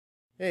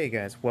Hey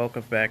guys,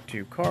 welcome back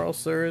to Carl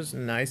Sir's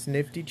Nice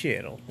Nifty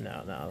channel.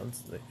 No,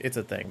 it's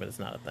a thing, but it's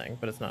not a thing,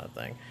 but it's not a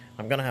thing.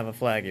 I'm gonna have a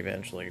flag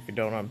eventually. If you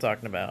don't know what I'm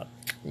talking about,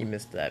 you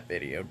missed that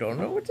video. Don't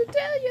know what to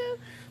tell you.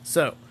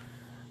 So,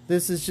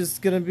 this is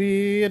just gonna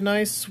be a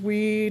nice,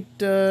 sweet,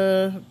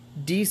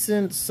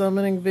 decent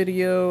summoning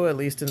video, at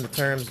least in the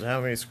terms of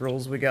how many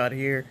scrolls we got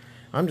here.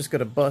 I'm just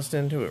gonna bust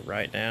into it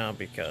right now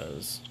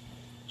because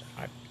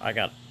I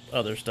got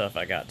other stuff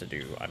I got to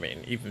do. I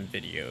mean, even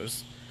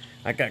videos.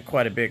 I got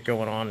quite a bit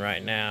going on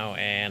right now,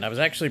 and I was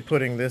actually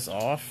putting this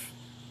off,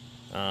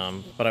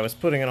 but I was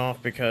putting it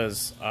off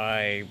because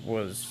I'm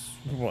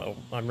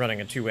running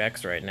a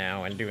 2X right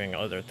now and doing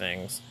other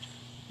things.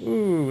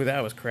 Ooh,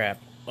 that was crap.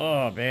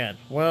 Oh, man.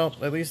 Well,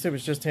 at least it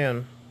was just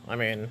him. I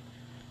mean,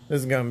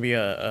 this is going to be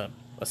a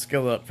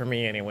skill up for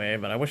me anyway,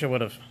 but I wish I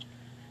would have...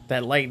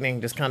 That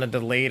lightning just kind of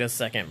delayed a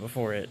second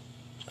before it...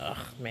 Ugh,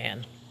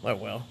 man. Oh,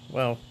 well.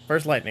 Well,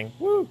 first lightning.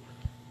 Woo!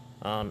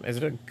 Is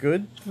it a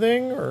good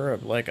thing or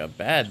like a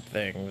bad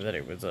thing that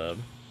it was a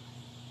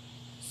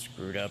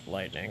screwed up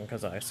lightning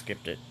because I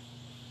skipped it?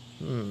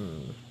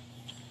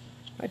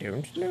 I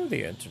don't know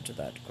the answer to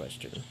that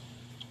question.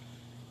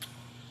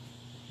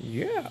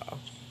 Yeah.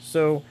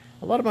 So,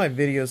 a lot of my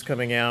videos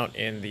coming out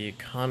in the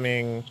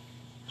coming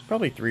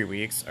probably 3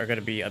 weeks are going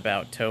to be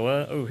about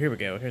Toa. Oh, here we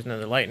go. Here's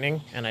another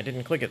lightning, and I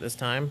didn't click it this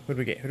time. Who do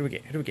we get? Who do we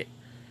get? Who do we get?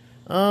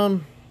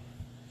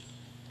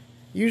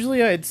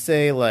 Usually I'd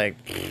say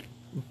like,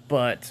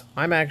 but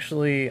I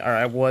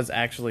was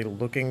actually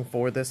looking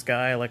for this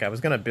guy. Like I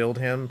was gonna build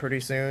him pretty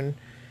soon.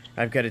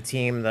 I've got a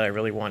team that I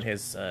really want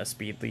his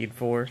speed lead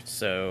for.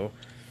 So,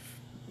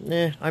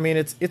 I mean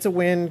it's a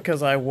win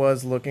because I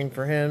was looking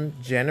for him.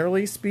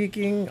 Generally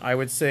speaking, I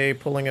would say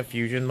pulling a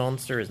fusion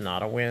monster is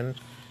not a win.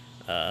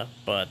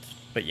 But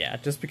yeah,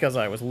 just because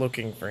I was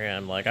looking for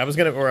him, like I was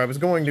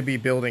going to be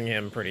building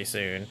him pretty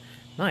soon.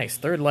 Nice,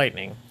 third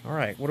lightning. All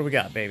right, what do we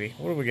got, baby?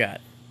 What do we got?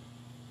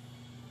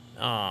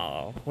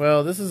 Oh,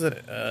 well, this is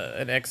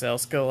an XL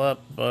skill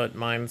up, but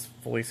mine's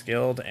fully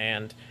skilled,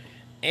 and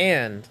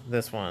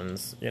this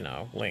one's,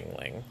 Ling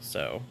Ling,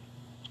 so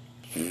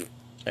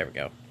there we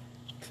go.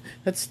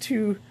 That's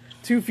two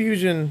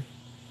fusion.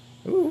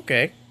 Ooh,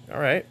 okay.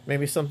 Alright,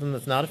 maybe something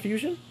that's not a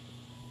fusion?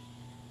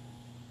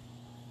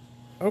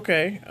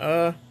 Okay,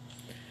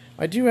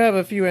 I do have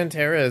a few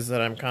Anteras that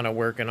I'm kind of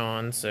working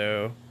on,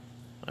 so,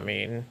 I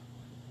mean,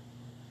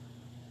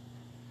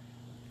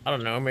 I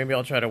don't know. Maybe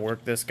I'll try to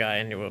work this guy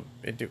into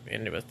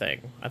a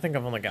thing. I think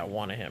I've only got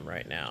one of him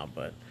right now,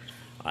 but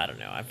I don't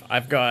know.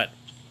 I've got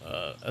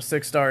a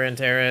 6-star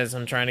Antares.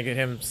 I'm trying to get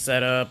him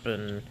set up,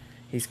 and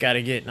he's got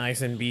to get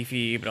nice and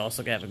beefy, but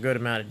also have a good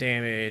amount of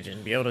damage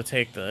and be able to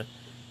take the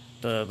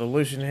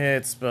Lucian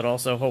hits, but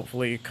also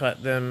hopefully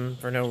cut them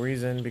for no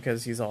reason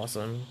because he's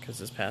awesome because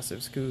his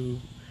passive's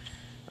cool.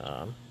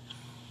 Um,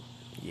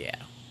 yeah,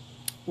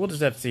 we'll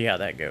just have to see how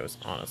that goes.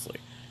 Honestly.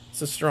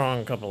 It's a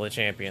strong couple of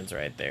champions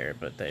right there,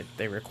 but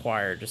they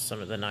require just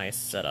some of the nice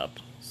setup.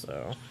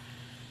 So,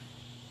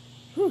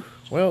 whew.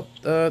 Well,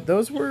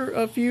 those were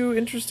a few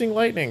interesting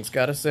lightnings,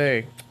 gotta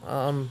say.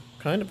 Kind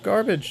of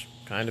garbage,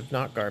 kind of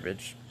not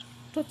garbage.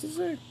 Tough to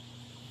say. At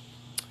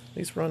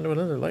least we're on to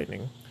another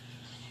lightning.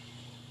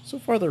 So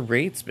far, the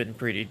rate's been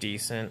pretty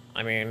decent.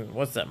 I mean,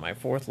 what's that, my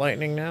fourth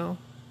lightning now?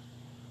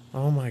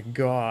 Oh my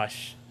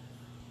gosh.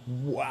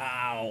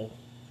 Wow.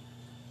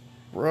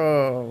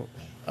 Bro,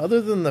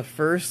 other than the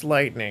first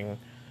lightning,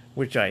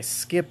 which I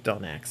skipped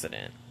on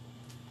accident,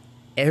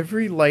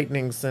 every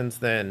lightning since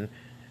then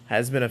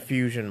has been a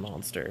fusion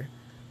monster.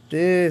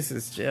 This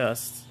is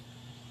just...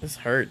 This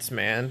hurts,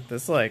 man.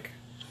 This, like...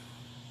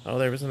 Oh,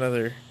 there was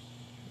another...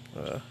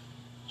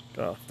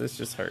 Oh, this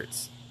just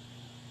hurts.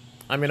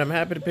 I mean, I'm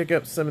happy to pick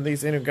up some of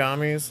these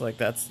Inugamis. Like,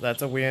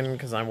 that's a win,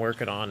 because I'm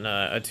working on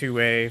a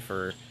 2A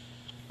for...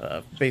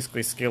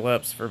 basically skill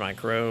ups for my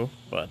crow,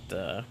 but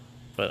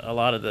a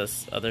lot of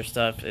this other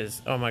stuff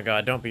is... Oh my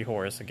god, don't be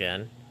Horus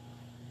again.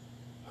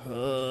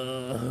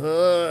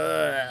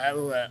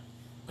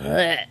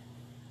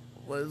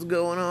 What's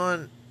going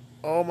on?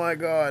 Oh my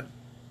god.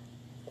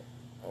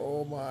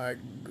 Oh my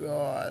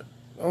god.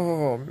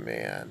 Oh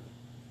man.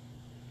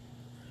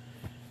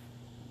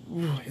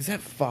 Is that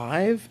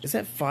 5? Is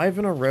that 5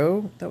 in a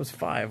row? That was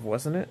 5,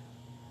 wasn't it?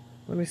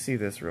 Let me see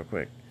this real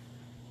quick.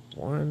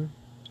 1.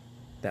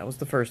 That was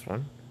the first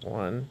one.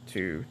 1,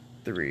 2,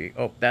 3.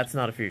 Oh, that's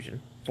not a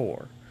fusion.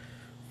 4.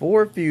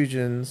 4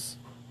 fusions.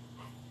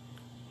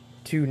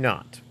 2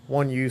 not.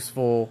 1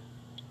 useful.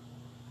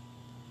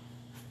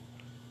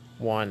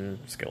 1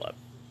 skill up.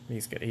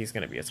 He's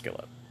gonna be a skill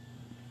up.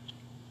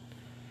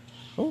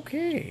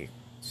 Okay,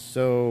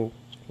 so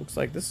looks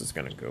like this is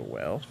gonna go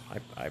well.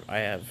 I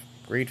have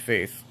great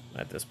faith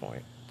at this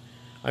point.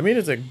 I mean,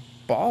 it's a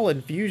ball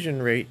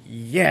infusion rate.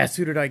 Yes,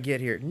 who did I get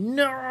here?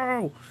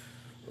 No!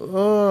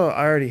 Oh,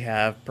 I already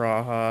have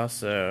Praha,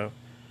 so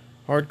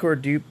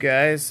hardcore dupe,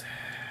 guys.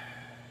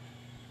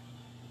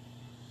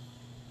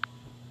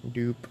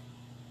 Dupe.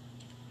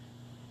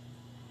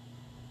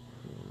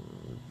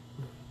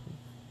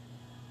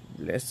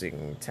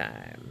 Blessing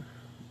time,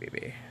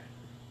 baby.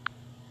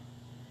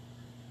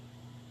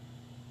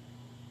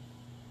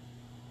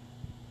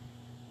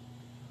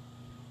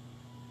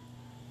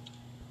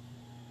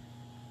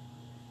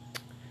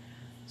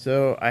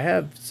 So I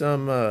have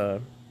some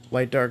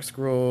light dark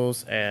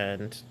scrolls,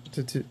 and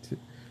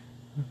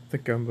the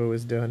gumbo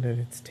is done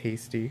and it's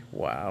tasty.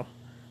 Wow,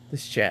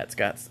 this chat's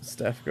got some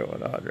stuff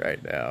going on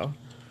right now.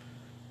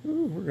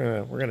 Ooh,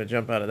 we're gonna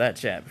jump out of that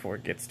chat before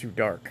it gets too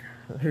dark.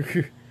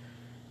 The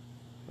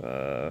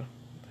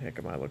heck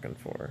am I looking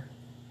for?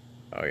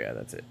 Oh yeah,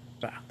 that's it.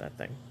 Bah, that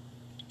thing.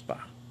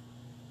 Bah,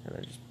 and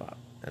then just bop,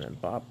 and then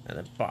bop, and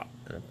then bop,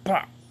 and then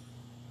bop.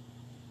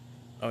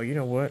 Oh, you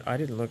know what? I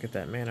didn't look at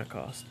that mana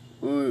cost.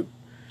 Ooh.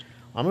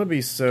 I'm gonna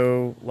be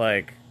so,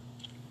 like,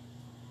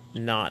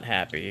 not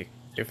happy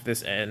if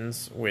this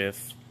ends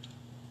with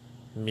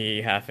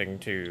me having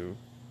to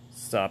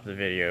stop the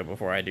video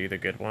before I do the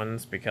good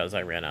ones because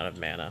I ran out of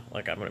mana.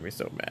 Like, I'm gonna be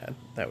so mad.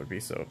 That would be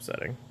so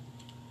upsetting.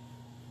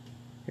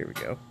 Here we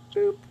go.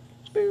 Boop,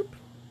 boop.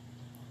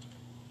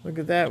 Look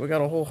at that. We got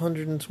a whole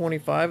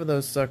 125 of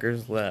those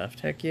suckers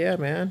left. Heck yeah,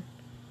 man.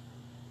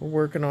 We're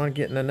working on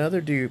getting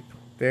another dupe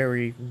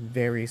very,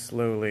 very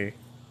slowly.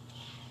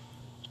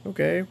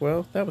 Okay,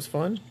 well, that was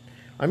fun.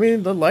 I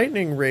mean, the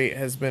lightning rate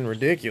has been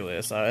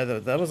ridiculous.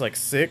 That was like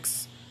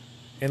 6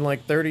 in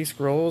like 30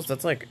 scrolls.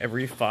 That's like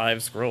every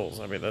 5 scrolls.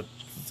 I mean,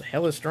 that's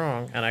hella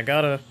strong. And I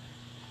got a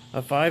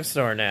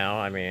 5-star now.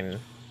 I mean,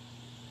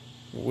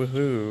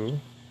 woohoo,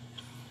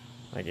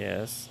 I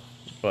guess.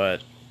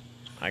 But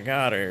I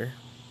got her.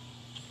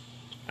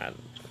 I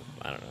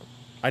don't know.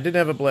 I didn't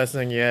have a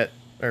blessing yet,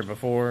 or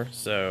before,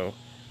 so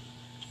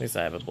at least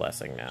I have a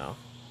blessing now.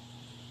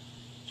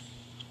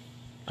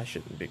 I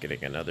shouldn't be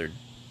getting another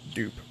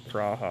dupe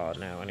Praha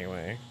now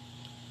anyway.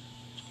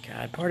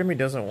 God, part of me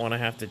doesn't want to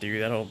have to do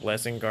that whole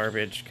blessing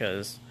garbage,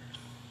 because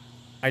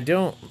I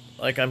don't,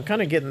 like, I'm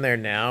kind of getting there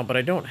now, but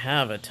I don't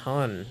have a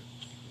ton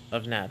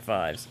of Nat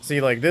 5s.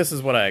 See, like, this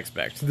is what I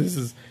expect. This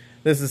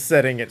is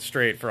setting it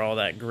straight for all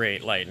that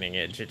great lightning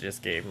edge it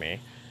just gave me.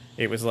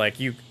 It was like,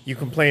 you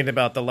complained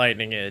about the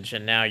lightning edge,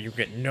 and now you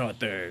get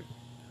nothing.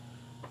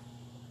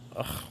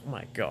 Oh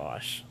my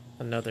gosh.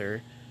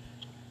 Another...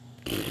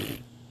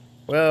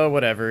 Well,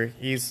 whatever.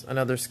 He's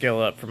another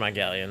skill up for my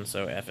Galleon,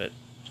 so F it.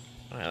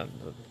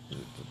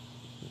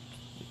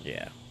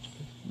 Yeah.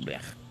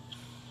 Blech.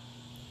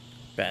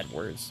 Bad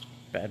words.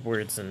 Bad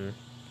words and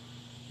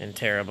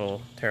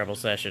terrible, terrible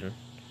session.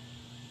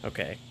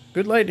 Okay.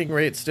 Good lightning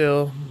rate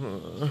still.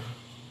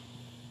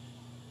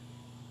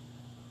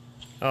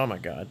 Oh my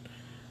god.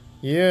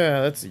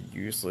 Yeah, that's a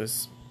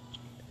useless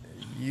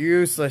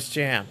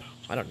champ.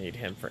 I don't need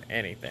him for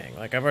anything.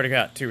 Like, I've already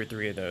got 2 or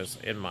 3 of those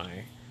in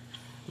my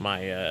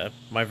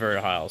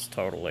Vertihile's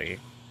totally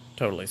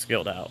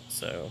skilled out,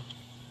 so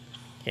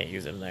can't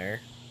use him there.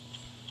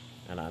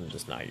 And I'm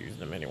just not using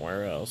him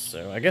anywhere else,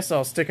 so I guess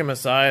I'll stick him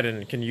aside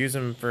and can use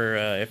him for,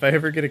 if I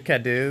ever get a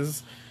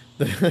Cadiz,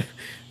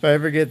 if I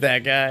ever get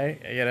that guy,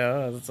 you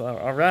know, it's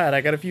alright,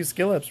 I got a few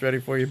skill ups ready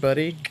for you,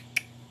 buddy.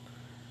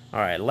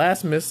 Alright,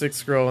 last Mystic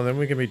Scroll, and then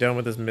we can be done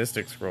with this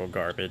Mystic Scroll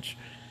garbage.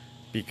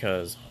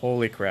 Because,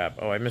 holy crap.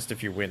 Oh, I missed a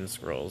few Wind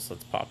Scrolls.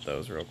 Let's pop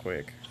those real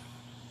quick.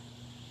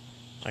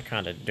 I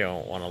kind of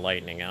don't want a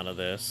lightning out of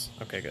this.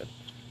 Okay, good.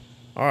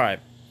 Alright.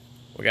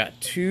 We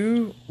got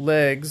 2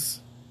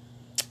 legs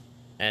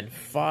and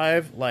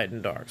 5 light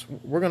and darks.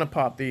 We're going to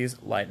pop these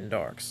light and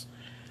darks.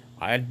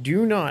 I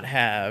do not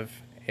have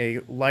a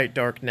light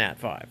dark Nat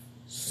 5.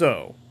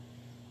 So,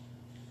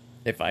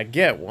 if I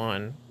get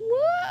one...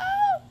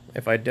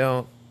 If I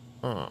don't,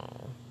 oh,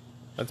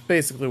 that's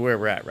basically where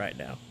we're at right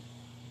now.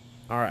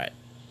 Alright.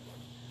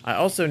 I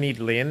also need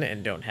Lyn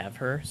and don't have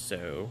her,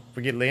 so if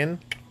we get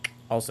Lyn,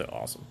 also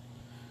awesome.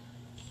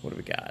 What do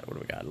we got? What do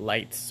we got?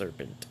 Light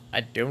Serpent.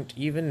 I don't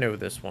even know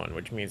this one,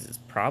 which means it's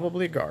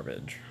probably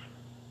garbage.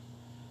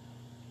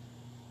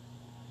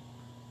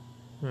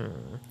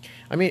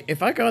 I mean,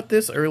 if I got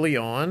this early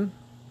on,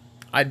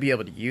 I'd be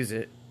able to use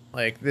it.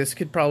 Like, this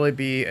could probably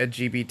be a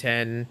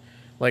GB10...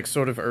 like,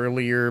 sort of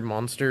earlier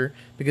monster,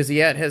 because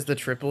yeah, it has the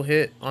triple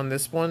hit on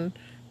this one,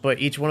 but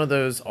each one of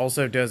those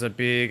also does a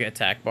big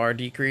attack bar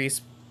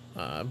decrease,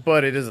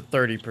 but it is a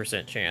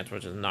 30% chance,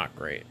 which is not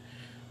great.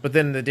 But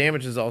then the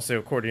damage is also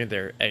according to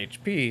their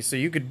HP, so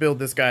you could build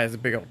this guy as a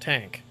big old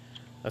tank,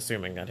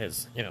 assuming that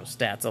his, you know,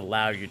 stats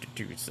allow you to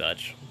do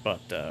such,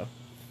 but,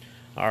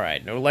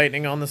 alright, no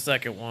lightning on the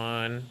second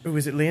one. Ooh,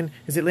 is it Lyn?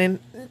 Is it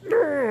Lyn?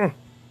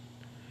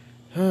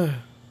 I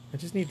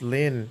just need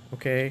Lyn,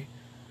 okay?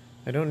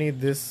 I don't need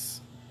this.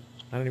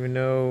 I don't even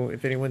know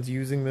if anyone's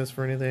using this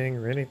for anything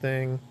or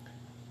anything.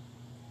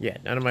 Yeah,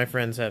 none of my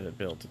friends have it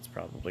built. It's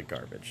probably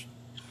garbage.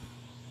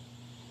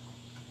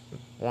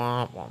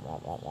 Wah, wah,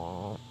 wah, wah,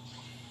 wah.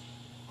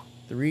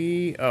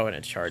 3. Oh, and a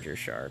Charger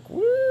Shark.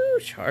 Woo!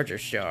 Charger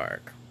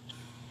Shark.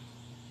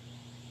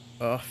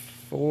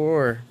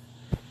 4.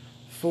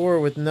 4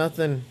 with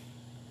nothing.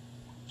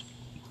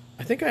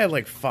 I think I have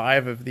like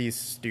 5 of these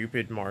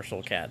stupid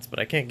Marshall Cats, but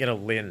I can't get a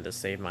Lyn to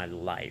save my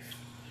life.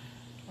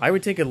 I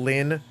would take a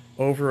Lyn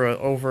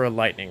over a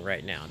lightning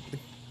right now.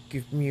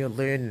 Give me a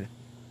Lyn.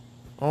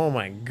 Oh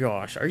my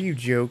gosh, are you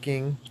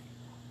joking?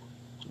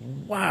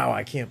 Wow,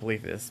 I can't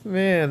believe this.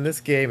 Man,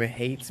 this game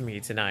hates me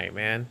tonight,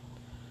 man.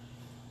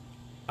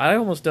 I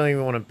almost don't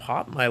even want to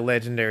pop my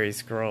legendary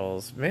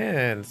scrolls.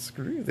 Man,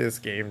 screw this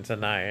game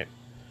tonight.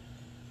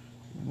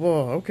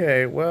 Whoa,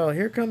 okay, well,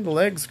 here come the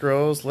leg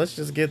scrolls. Let's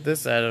just get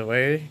this out of the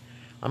way.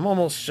 I'm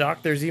almost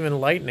shocked there's even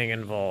lightning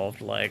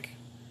involved. Like,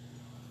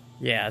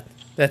 yeah,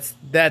 that's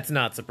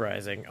not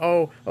surprising.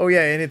 Oh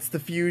yeah, and it's the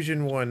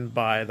fusion one,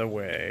 by the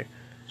way.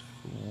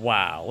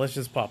 Wow, let's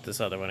just pop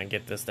this other one and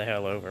get this the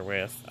hell over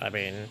with. I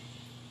mean,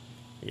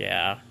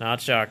 yeah,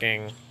 not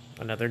shocking.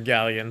 Another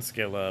Galleon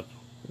skill up.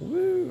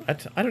 Woo! I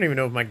don't even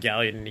know if my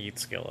Galleon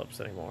needs skill ups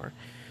anymore.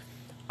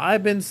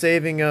 I've been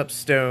saving up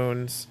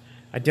stones.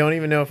 I don't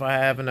even know if I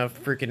have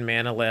enough freaking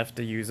mana left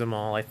to use them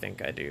all. I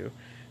think I do.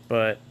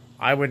 But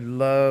I would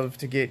love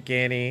to get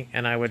Ganny,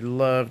 and I would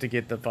love to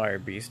get the Fire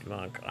Beast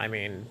Monk. I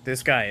mean,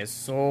 this guy is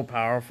so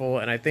powerful,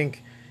 and I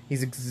think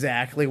he's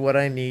exactly what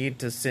I need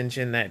to cinch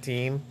in that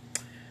team.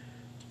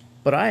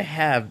 But I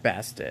have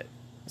Bastet.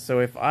 So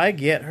if I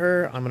get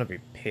her, I'm going to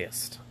be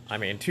pissed. I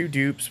mean, 2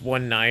 dupes,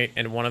 1 knight,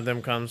 and one of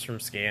them comes from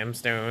Scam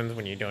Stones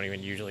when you don't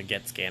even usually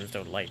get Scam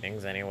Stone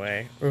Lightnings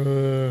anyway.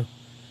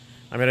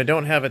 I mean, I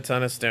don't have a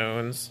ton of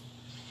stones.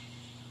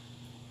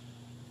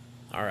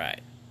 Alright.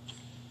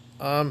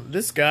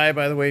 This guy,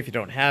 by the way, if you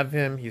don't have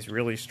him, he's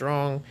really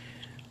strong.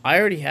 I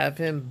already have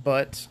him,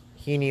 but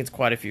he needs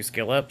quite a few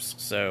skill ups,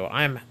 so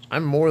I'm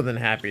more than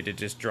happy to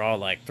just draw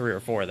like 3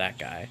 or 4 of that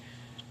guy.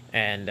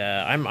 And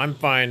I'm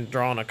fine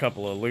drawing a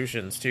couple of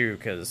Lucians too,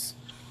 because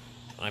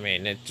I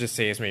mean it just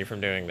saves me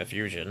from doing the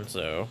fusion.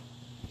 So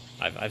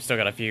I've still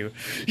got a few.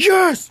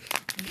 Yes,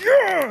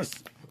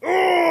 yes,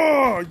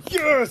 oh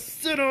yes!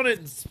 Sit on it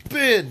and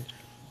spin.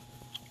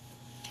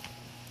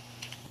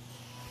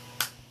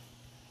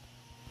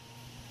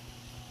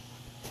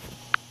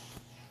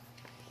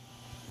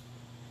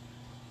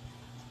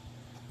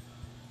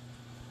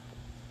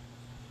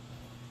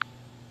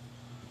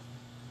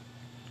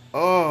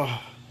 Oh,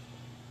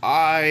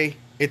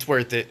 it's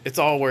worth it. It's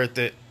all worth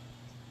it.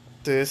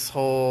 This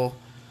whole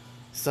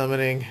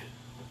summoning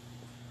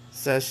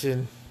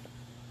session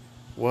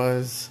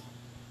was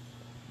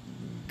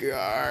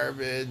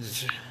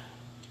garbage.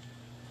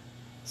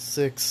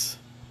 6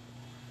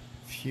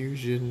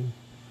 fusion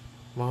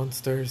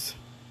monsters.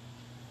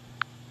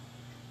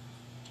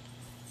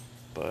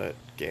 But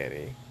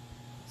Ganny.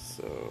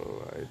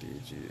 So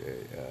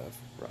IDGAF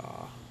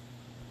raw.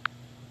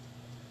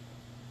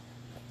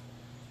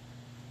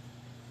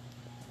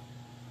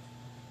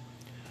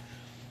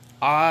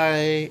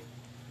 I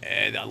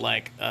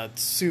like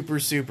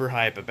super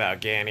hype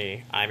about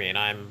Ganny. I mean,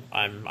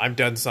 I'm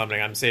done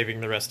summoning. I'm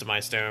saving the rest of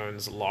my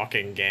stones,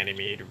 locking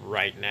Ganymede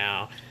right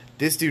now.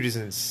 This dude is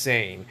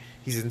insane.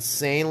 He's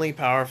insanely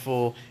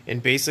powerful in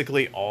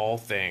basically all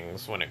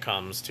things when it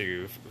comes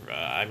to.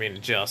 I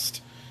mean,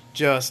 just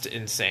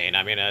insane.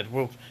 I mean,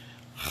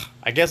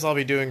 I guess I'll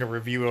be doing a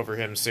review over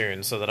him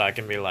soon so that I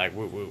can be like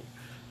woo woo,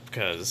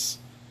 because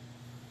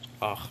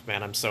oh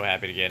man, I'm so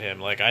happy to get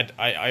him. Like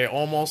I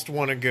almost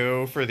want to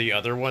go for the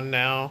other one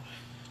now,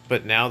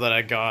 but now that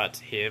I got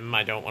him,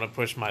 I don't want to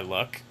push my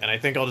luck, and I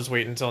think I'll just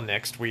wait until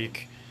next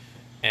week,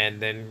 and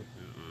then,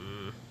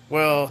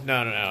 well,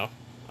 no.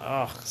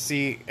 Oh,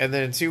 see, and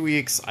then in 2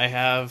 weeks I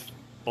have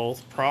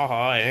both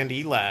Praha and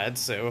Elad,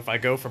 so if I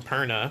go for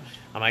Perna,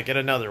 I might get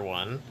another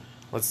one.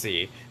 Let's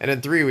see. And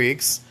in 3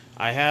 weeks,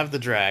 I have the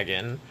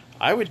Dragon.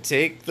 I would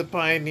take the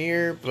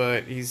Pioneer,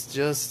 but he's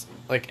just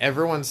like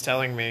everyone's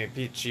telling me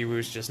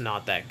Chiwoo's just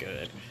not that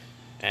good.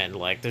 And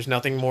like there's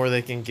nothing more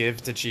they can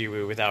give to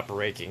Chiwoo without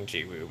breaking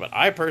Chiwoo. But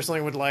I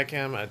personally would like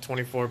him at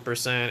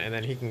 24%, and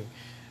then he can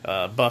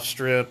buff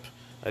strip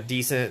a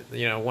decent,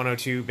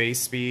 102 base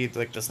speed.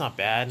 Like that's not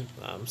bad.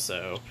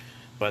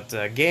 But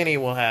Ganny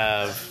will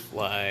have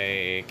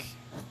like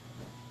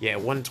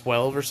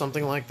 112 or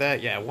something like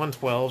that. Yeah,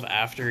 112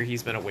 after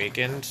he's been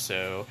awakened.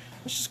 So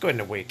let's just go ahead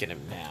and awaken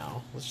him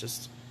now. Let's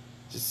just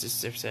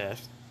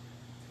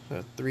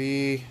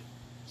 3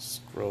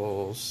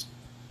 scrolls.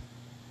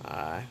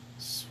 I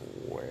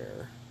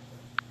swear.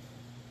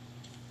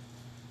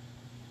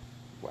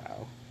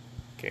 Wow.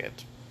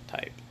 Can't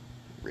type.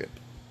 Rip.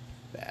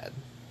 Bad.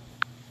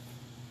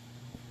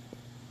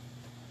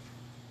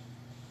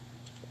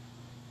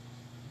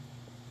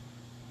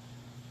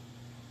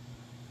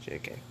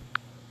 JK.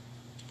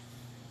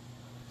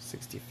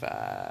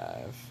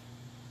 65.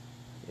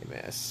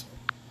 MS.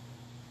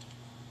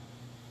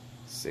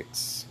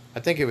 6. I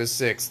think it was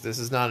 6. This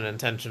is not an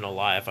intentional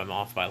lie if I'm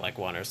off by like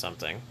 1 or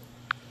something.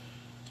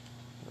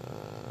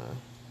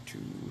 2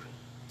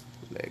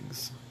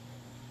 legs.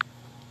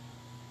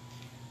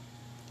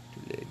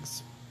 2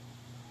 legs.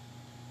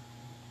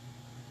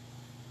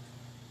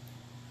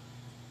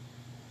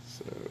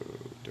 So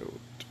don't.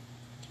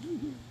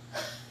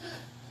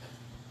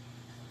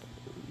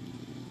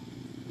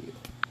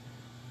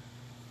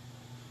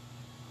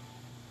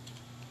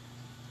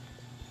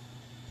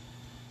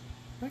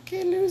 I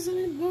can't lose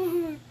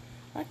anymore.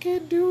 I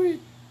can't do it.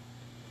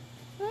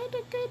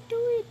 I can't do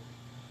it.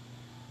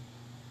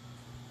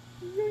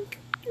 Yoink,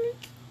 yoink.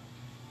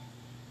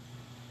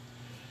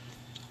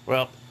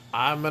 Well,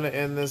 I'm gonna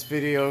end this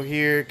video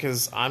here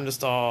because I'm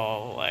just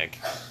all like,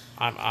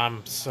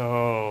 I'm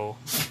so...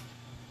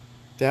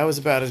 That was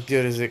about as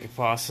good as it could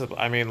possibly...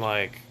 I mean,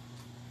 like,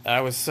 that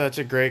was such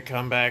a great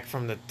comeback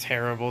from the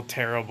terrible,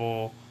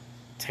 terrible,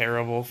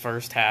 terrible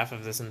first half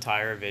of this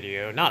entire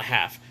video. Not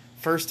half.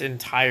 First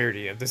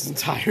entirety of this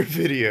entire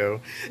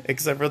video.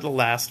 Except for the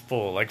last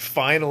pull. Like,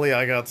 finally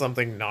I got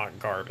something not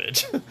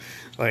garbage.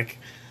 Like...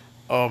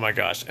 Oh my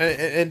gosh.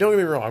 And don't get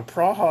me wrong,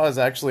 Praha is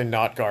actually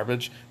not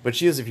garbage, but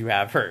she is if you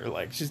have her.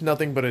 Like, she's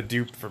nothing but a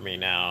dupe for me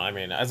now. I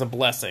mean, as a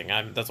blessing,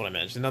 that's what I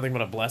meant. She's nothing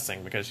but a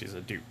blessing because she's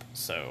a dupe.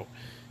 So,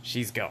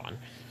 she's gone.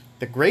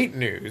 The great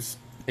news,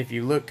 if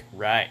you look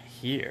right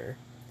here,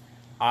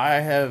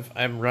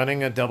 I'm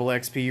running a double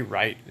XP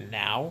right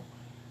now,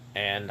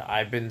 and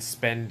I've been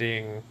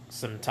spending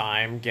some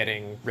time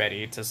getting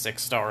ready to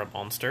 6-star a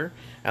monster,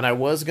 and I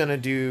was gonna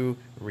do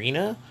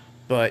Rena,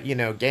 but, you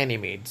know,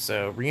 Ganymede.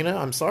 So, Rena,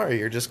 I'm sorry,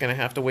 you're just gonna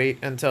have to wait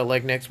until,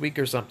 like, next week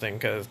or something,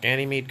 because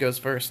Ganymede goes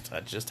first.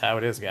 That's just how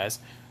it is, guys.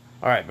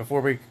 Alright,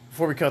 before we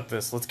cut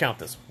this, let's count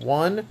this.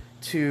 1,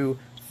 2,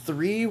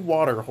 3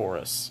 Water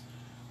Horus.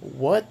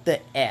 What the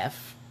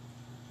F?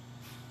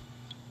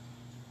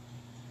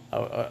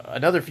 Oh,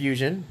 another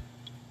fusion.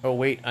 Oh,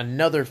 wait,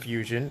 another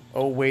fusion.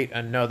 Oh, wait,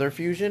 another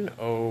fusion.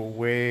 Oh,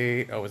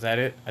 wait. Oh, is that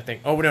it? I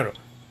think. Oh, no.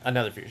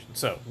 Another fusion.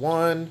 So,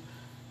 1,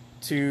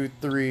 2,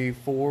 3,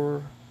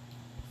 4...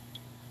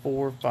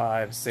 4,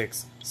 5,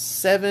 6,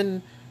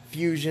 7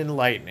 fusion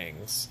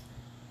lightnings.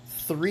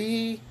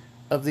 3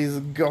 of these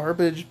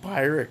garbage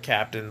pirate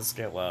captain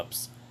skill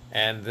ups.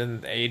 And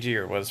then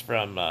Aegir was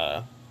from,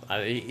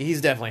 he's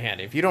definitely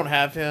handy. If you don't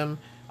have him,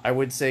 I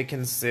would say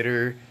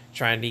consider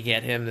trying to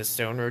get him the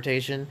stone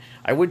rotation.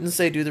 I wouldn't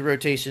say do the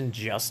rotation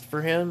just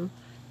for him.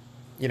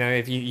 You know,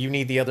 if you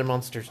need the other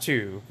monsters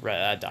too,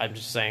 right? I'm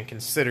just saying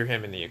consider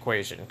him in the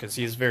equation, because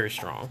he's very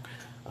strong.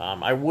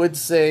 I would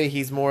say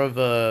he's more of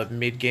a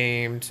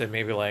mid-game to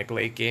maybe like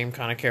late-game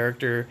kind of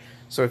character.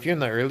 So if you're in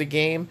the early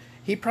game,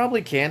 he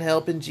probably can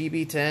help in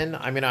GB10.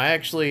 I mean,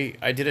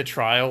 I did a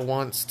trial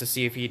once to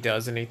see if he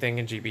does anything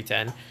in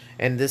GB10.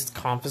 And this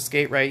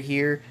Confiscate right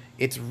here,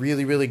 it's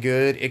really, really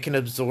good. It can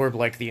absorb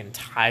like the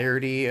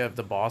entirety of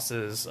the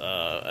boss's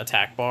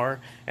attack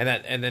bar.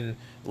 And then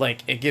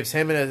like it gives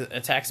him an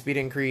attack speed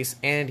increase,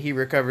 and he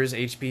recovers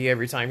HP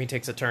every time he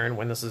takes a turn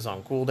when this is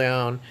on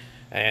cooldown.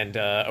 And,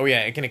 oh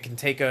yeah, it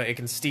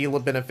can steal a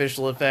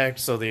beneficial effect,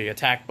 so the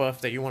attack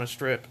buff that you want to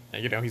strip,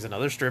 you know, he's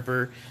another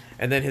stripper.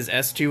 And then his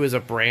S2 is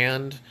a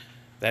brand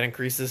that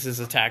increases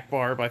his attack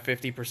bar by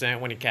 50%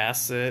 when he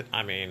casts it.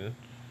 I mean,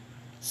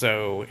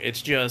 so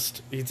it's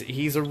just,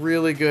 he's a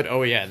really good,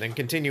 oh yeah, and then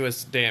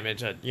continuous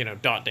damage, you know,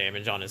 dot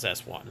damage on his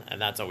S1,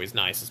 and that's always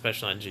nice,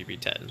 especially on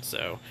GB10,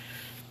 so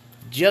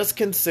just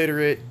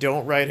consider it,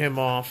 don't write him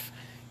off.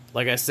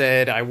 Like I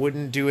said, I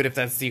wouldn't do it if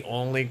that's the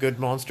only good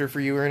monster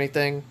for you or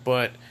anything,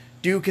 but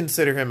do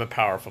consider him a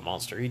powerful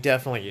monster. He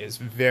definitely is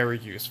very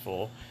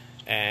useful.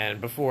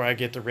 And before I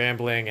get to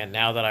rambling, and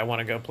now that I want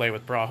to go play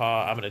with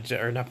Praha,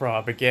 or not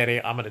Praha, but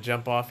Getty, I'm going to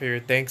jump off here.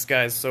 Thanks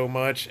guys so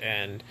much,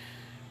 and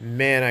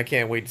man, I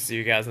can't wait to see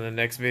you guys in the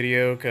next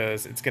video,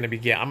 because it's going to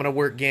be, I'm going to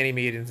work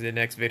Ganymede into the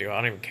next video. I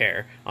don't even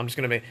care. I'm just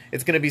going to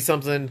it's going to be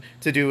something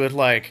to do with,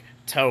 like,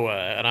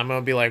 Toa, and I'm going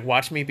to be like,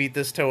 watch me beat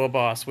this Toa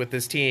boss with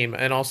this team,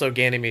 and also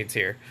Ganymede's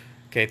here.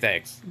 Okay,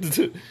 thanks.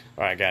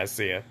 Alright guys,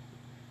 see ya.